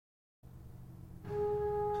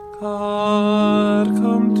Har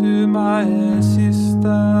kom to my assistance.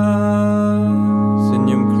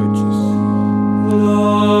 Signum Crucis.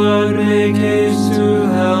 Lord, make haste to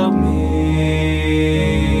help me.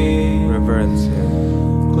 Reverencia.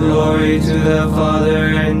 Glory to the Father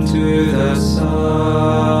and to the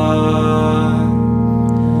Son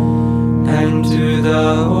and to the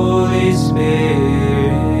Holy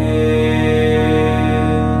Spirit,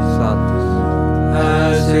 Sanctus.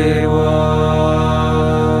 as it was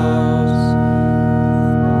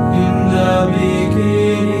in the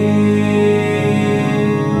beginning,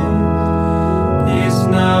 is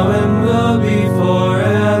now and will be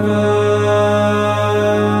forever.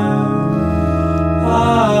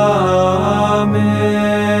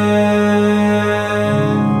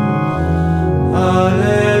 Amen.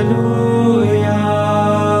 Alleluia.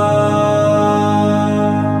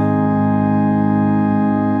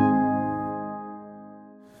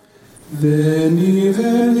 Veni,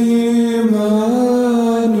 veni,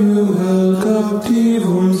 Emmanuel,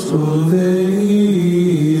 captivum solve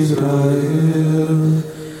Israel,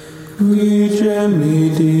 vicem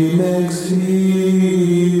in exilio,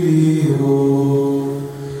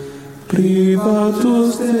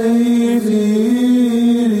 privatus Dei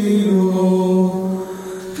Filio,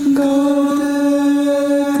 gaude,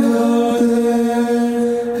 gaude,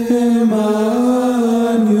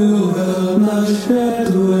 Emmanuel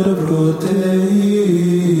nascetur pro te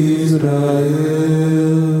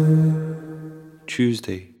Israel.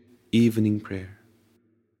 Tuesday, Evening Prayer.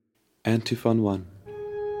 Antiphon 1.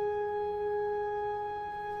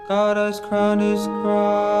 God has crowned his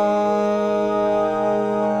crown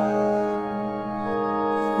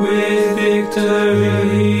with victory.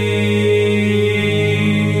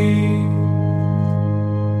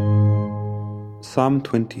 Psalm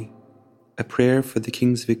 20. A prayer for the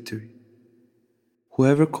King's victory.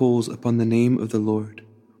 Whoever calls upon the name of the Lord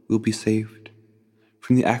will be saved.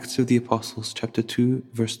 From the Acts of the Apostles, chapter 2,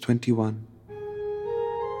 verse 21.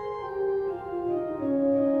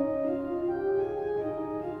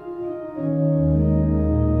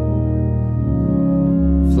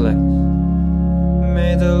 Flex.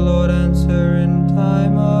 May the Lord answer in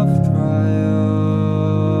time of trial.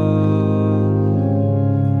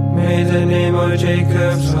 May the name of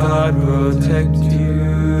Jacob's God protect you.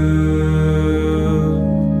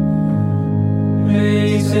 May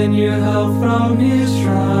he send you help from his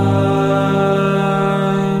shrine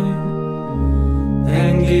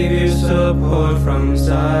and give you support from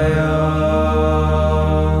Zion.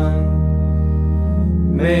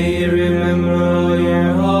 May he remember all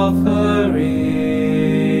your offerings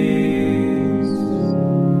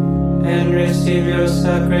and receive your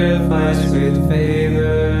sacrifice with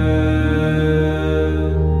favor.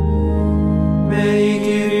 May he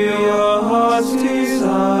give you your heart's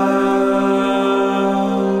desire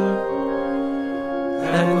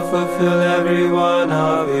and fulfill every one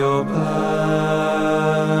of your plans.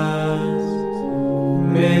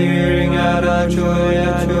 May you ring out our joy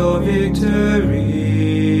at your victory.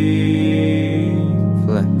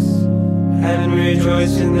 Flex. And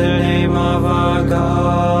rejoice in the name of our God.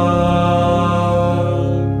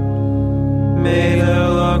 May the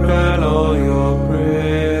Lord grant all your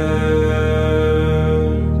prayers.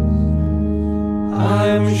 I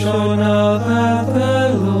am sure now that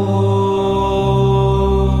the Lord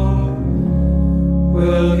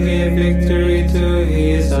will give victory to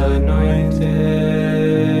his anointed,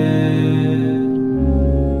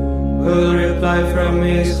 will reply from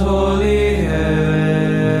his holy hand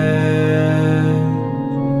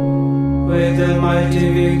with the mighty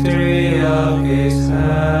victory of his hand.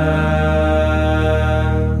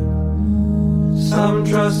 Some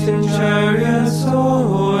trust in chariots or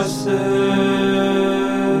horses,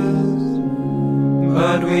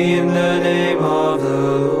 but we in the name of the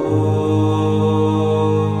Lord.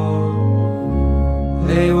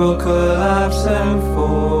 They will collapse and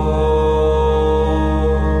fall,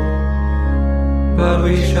 but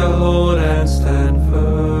we shall hold and stand firm.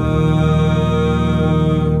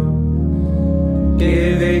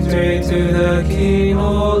 Give victory to the King,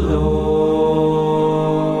 O Lord.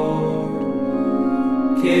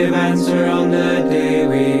 Give answer on the day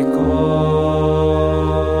we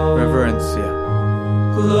call. Reverencia.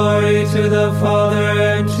 Glory to the Father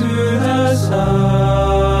and to the Son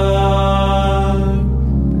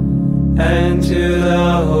and to the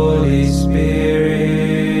Holy Spirit,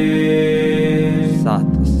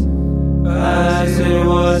 Sanctus. as it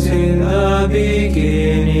was in the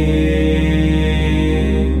beginning,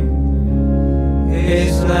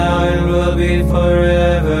 is now and will be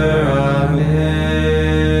forever. Amen.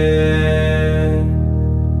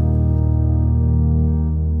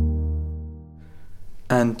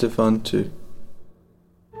 Antiphon 2.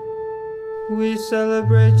 We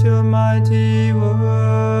celebrate your mighty work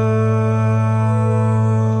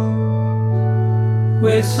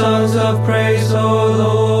with songs of praise, O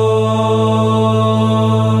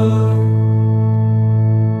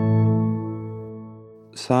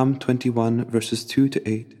Lord. Psalm 21 verses 2 to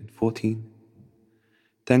 8 and 14.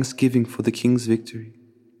 Thanksgiving for the King's victory.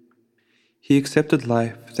 He accepted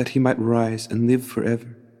life that he might rise and live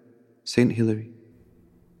forever. Saint Hilary.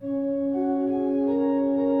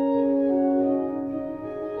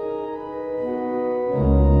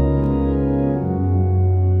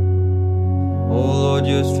 O Lord,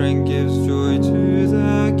 your strength gives joy to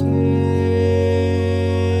the King.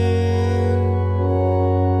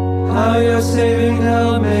 How your saving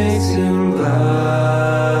help makes him glad.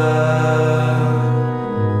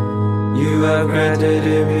 You have granted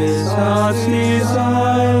him his heart's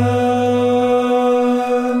desire.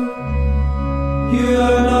 You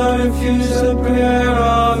have not refused the prayer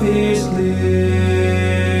of his lips.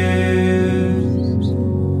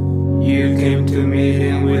 You came to meet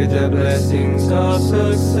him with the blessings of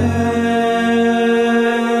success.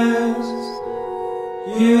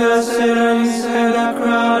 You have set on his head a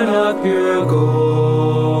crown of pure gold.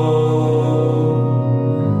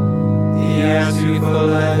 He has you for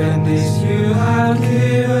life, and this you have given.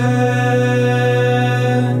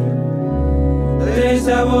 The days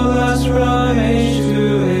that will last from age to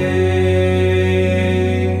age.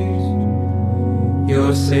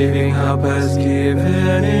 Your saving help has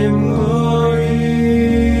given him glory.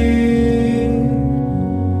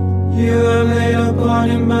 You have laid upon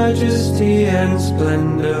him majesty and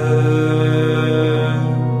splendor.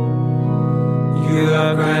 You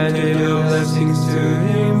have granted your blessings to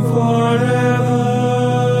him forever.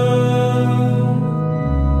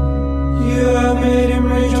 You have made him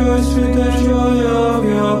rejoice with the joy of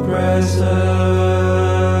your presence.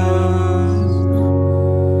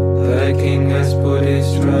 The King has put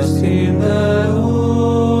his trust in the Lord.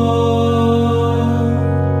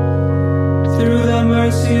 Through the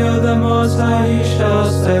mercy of the Most High he shall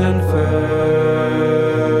stand firm.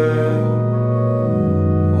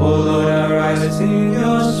 O Lord, arise in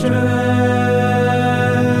your strength.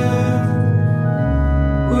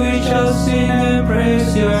 We shall sing and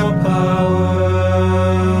praise your power.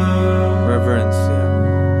 Reverence, yeah.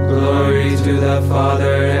 Glory to the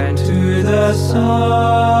Father and to the Son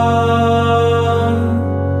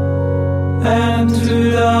and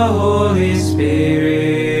to the Holy Spirit,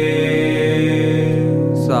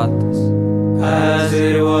 Satis. as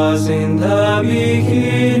it was in the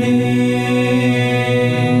beginning,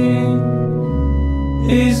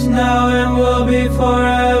 is now and will be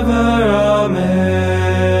forever.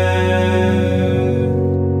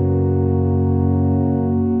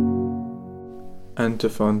 Amen.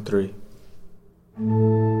 Antiphon 3.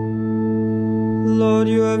 Lord,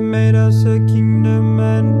 you have made us a kingdom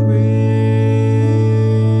and priest.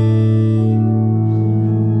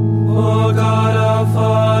 O God our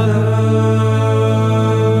Father,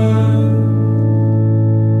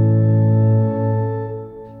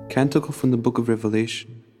 Canticle from the Book of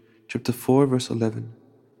Revelation, chapter 4 verse 11,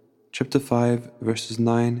 chapter 5 verses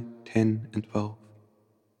 9, 10 and 12.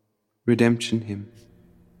 Redemption Hymn.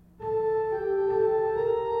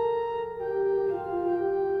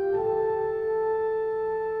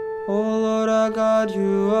 O Lord our God,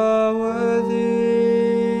 you are worthy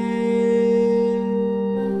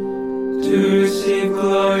to receive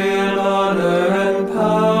glory and honor and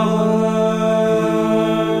power,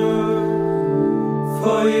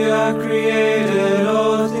 for you have created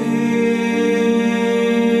all things.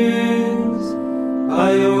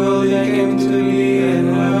 By your will they came to be and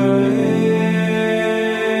were made.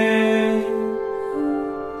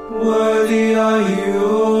 Worthy are you, O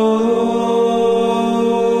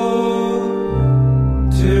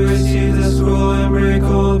Lord, to receive the scroll and break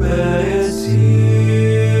open its seals.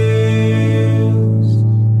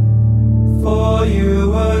 For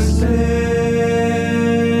you were slain,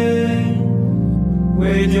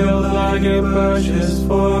 with your blood you purchased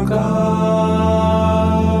for God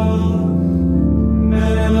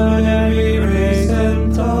men of every race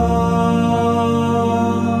and tongue,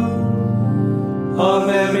 of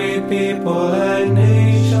every people and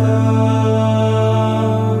nation.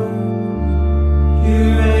 You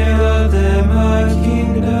made of them a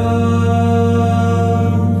kingdom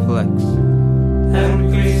Flex. and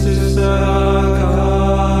priests to serve our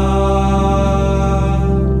God,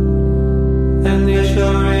 and they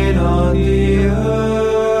shall reign on the earth.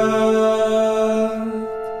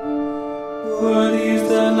 Worthy is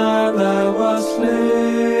the Lamb that was slain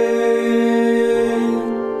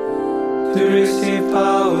to receive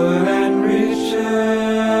power and riches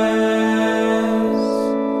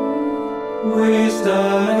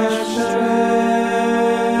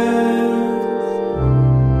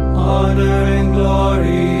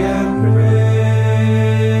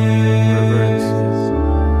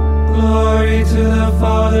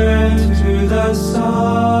Father and to the Son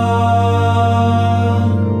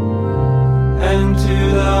and to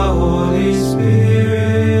the Holy Spirit,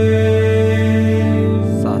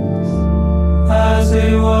 as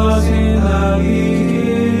it was in the beginning,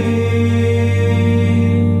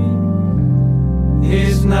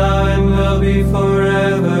 is now and will be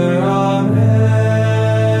forever. Amen.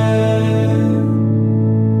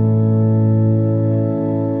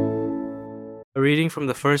 A reading from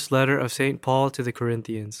the first letter of St. Paul to the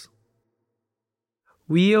Corinthians.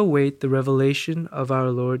 We await the revelation of our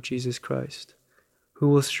Lord Jesus Christ, who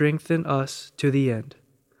will strengthen us to the end,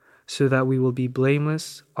 so that we will be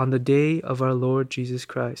blameless on the day of our Lord Jesus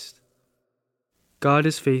Christ. God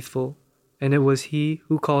is faithful, and it was He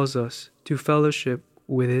who calls us to fellowship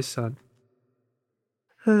with His Son.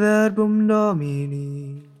 Verbum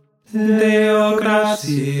Domini. Deo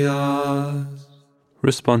gratias.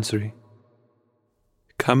 Responsory.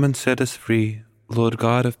 Come and set us free, Lord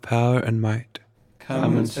God of power and might.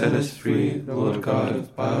 Come and set us free, Lord God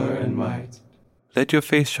of power and might. Let your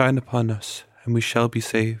face shine upon us, and we shall be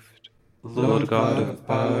saved. Lord God of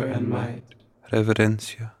power and might.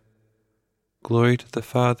 Reverencia. Glory to the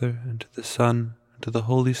Father, and to the Son, and to the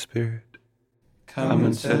Holy Spirit. Come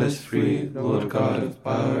and set us free, Lord God of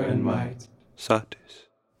power and might. Satis.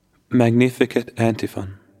 Magnificat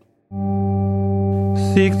Antiphon.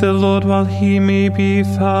 Seek the Lord while He may be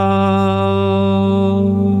found.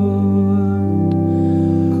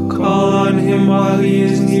 Call on Him while He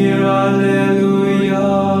is near. Alleluia.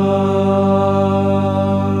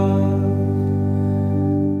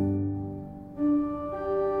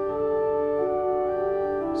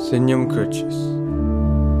 Signum Crucis.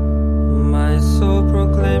 My soul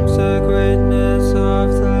proclaims the greatness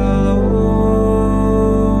of the Lord.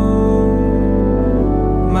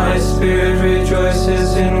 My spirit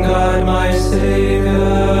rejoices in God my Savior,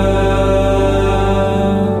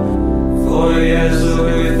 for He has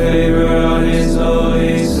looked with favor on His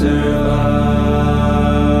holy servant.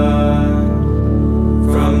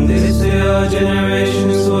 From this day all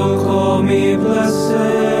generations will call me blessed.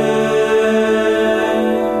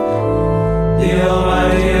 The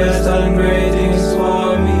Almighty has done great things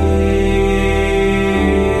for me,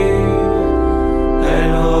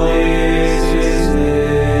 and holy is His name.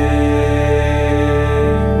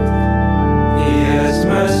 He has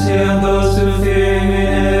mercy on those who fear Him in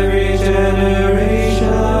every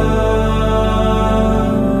generation.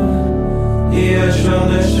 He has shown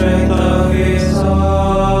the strength of His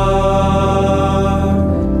arm.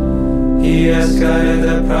 He has guided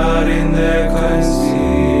the proud in their conceit.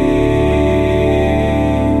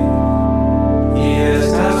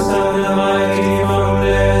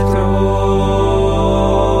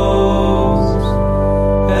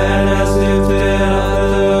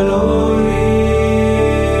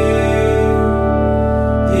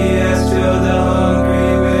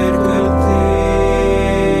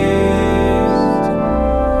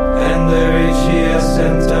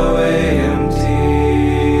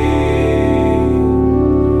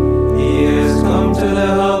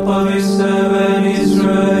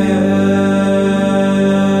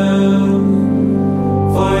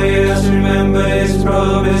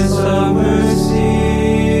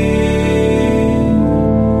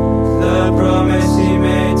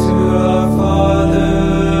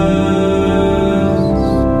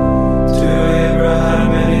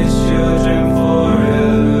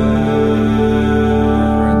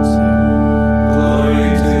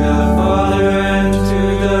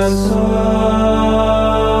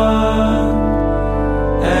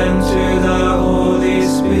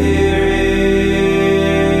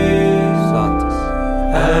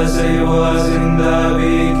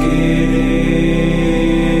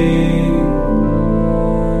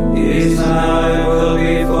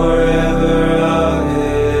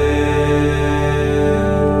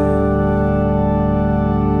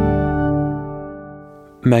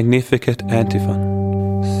 Magnificat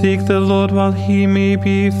Antiphon. Seek the Lord while He may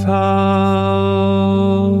be found.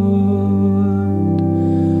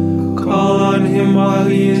 Call on Him while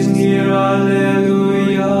He is near.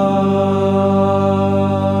 Alleluia.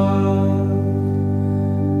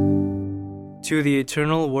 To the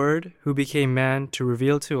eternal Word, who became man to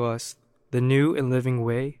reveal to us the new and living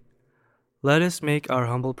way, let us make our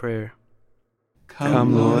humble prayer.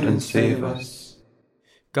 Come, Lord, and save us.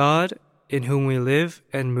 God, in whom we live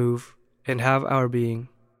and move and have our being,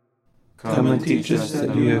 come and teach us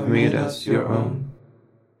that You have made us Your own.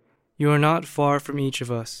 You are not far from each of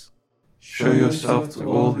us. Show Yourself to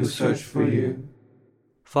all who search for You.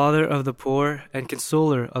 Father of the poor and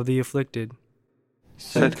consoler of the afflicted,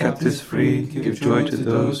 set captives free, give joy to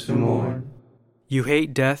those who mourn. You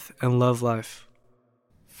hate death and love life.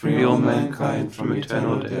 free all mankind from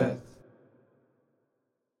eternal death.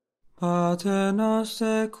 Pater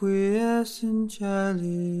noster qui es in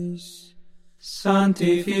celis,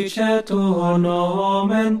 sanctificetur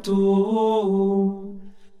nomen tuum,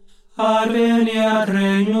 adveniat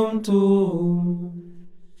regnum tuum,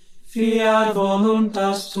 fiat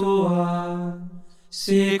voluntas tua,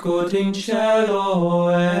 sicut in cielo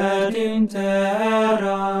et in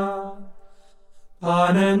terra.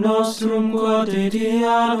 Panem nostrum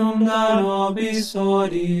quotidianum da nobis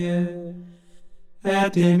hodie,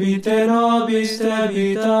 et dimitte nobis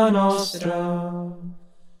debita nostra,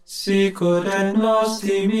 sicut et nos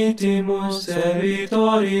dimittimus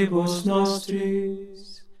debitoribus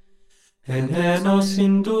nostris, et ne nos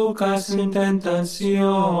inducas in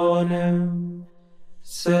tentationem,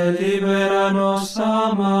 sed libera nos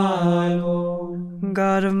a malo.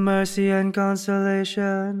 God of mercy and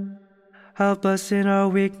consolation, help us in our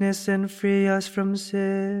weakness and free us from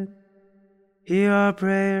sin. Hear our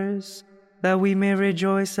prayers, that we may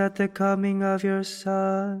rejoice at the coming of your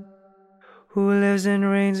Son, who lives and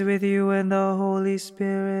reigns with you and the Holy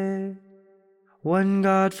Spirit, one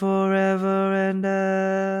God forever and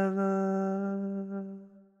ever.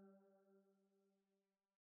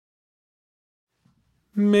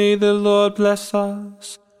 May the Lord bless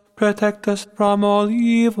us, protect us from all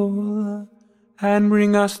evil, and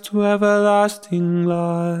bring us to everlasting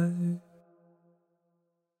life.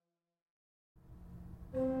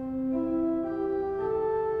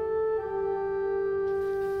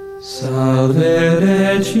 Salve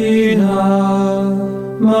Regina,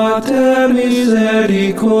 Mater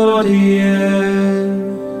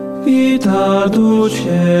misericordiae, vita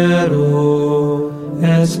dulcero,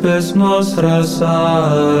 et spes nostra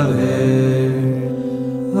salve.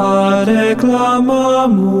 Ad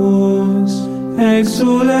clamamus,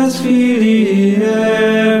 exules Filii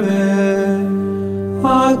Eve,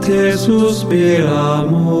 a te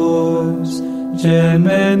suspiramus,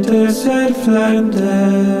 gementes et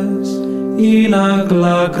flentes, in ac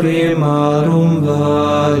lacrimarum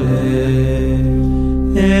vale.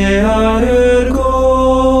 Ea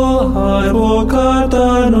ergo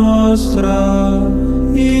advocata nostra,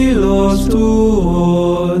 illos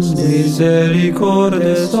tuos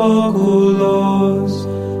misericordes oculos,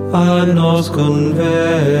 a nos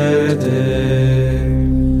converte.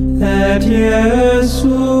 Et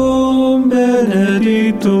Iesum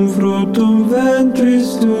benedictum fructum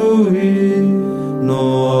ventris tui,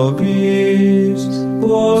 nobis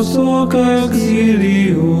post hoc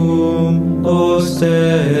exilium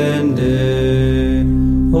ostende.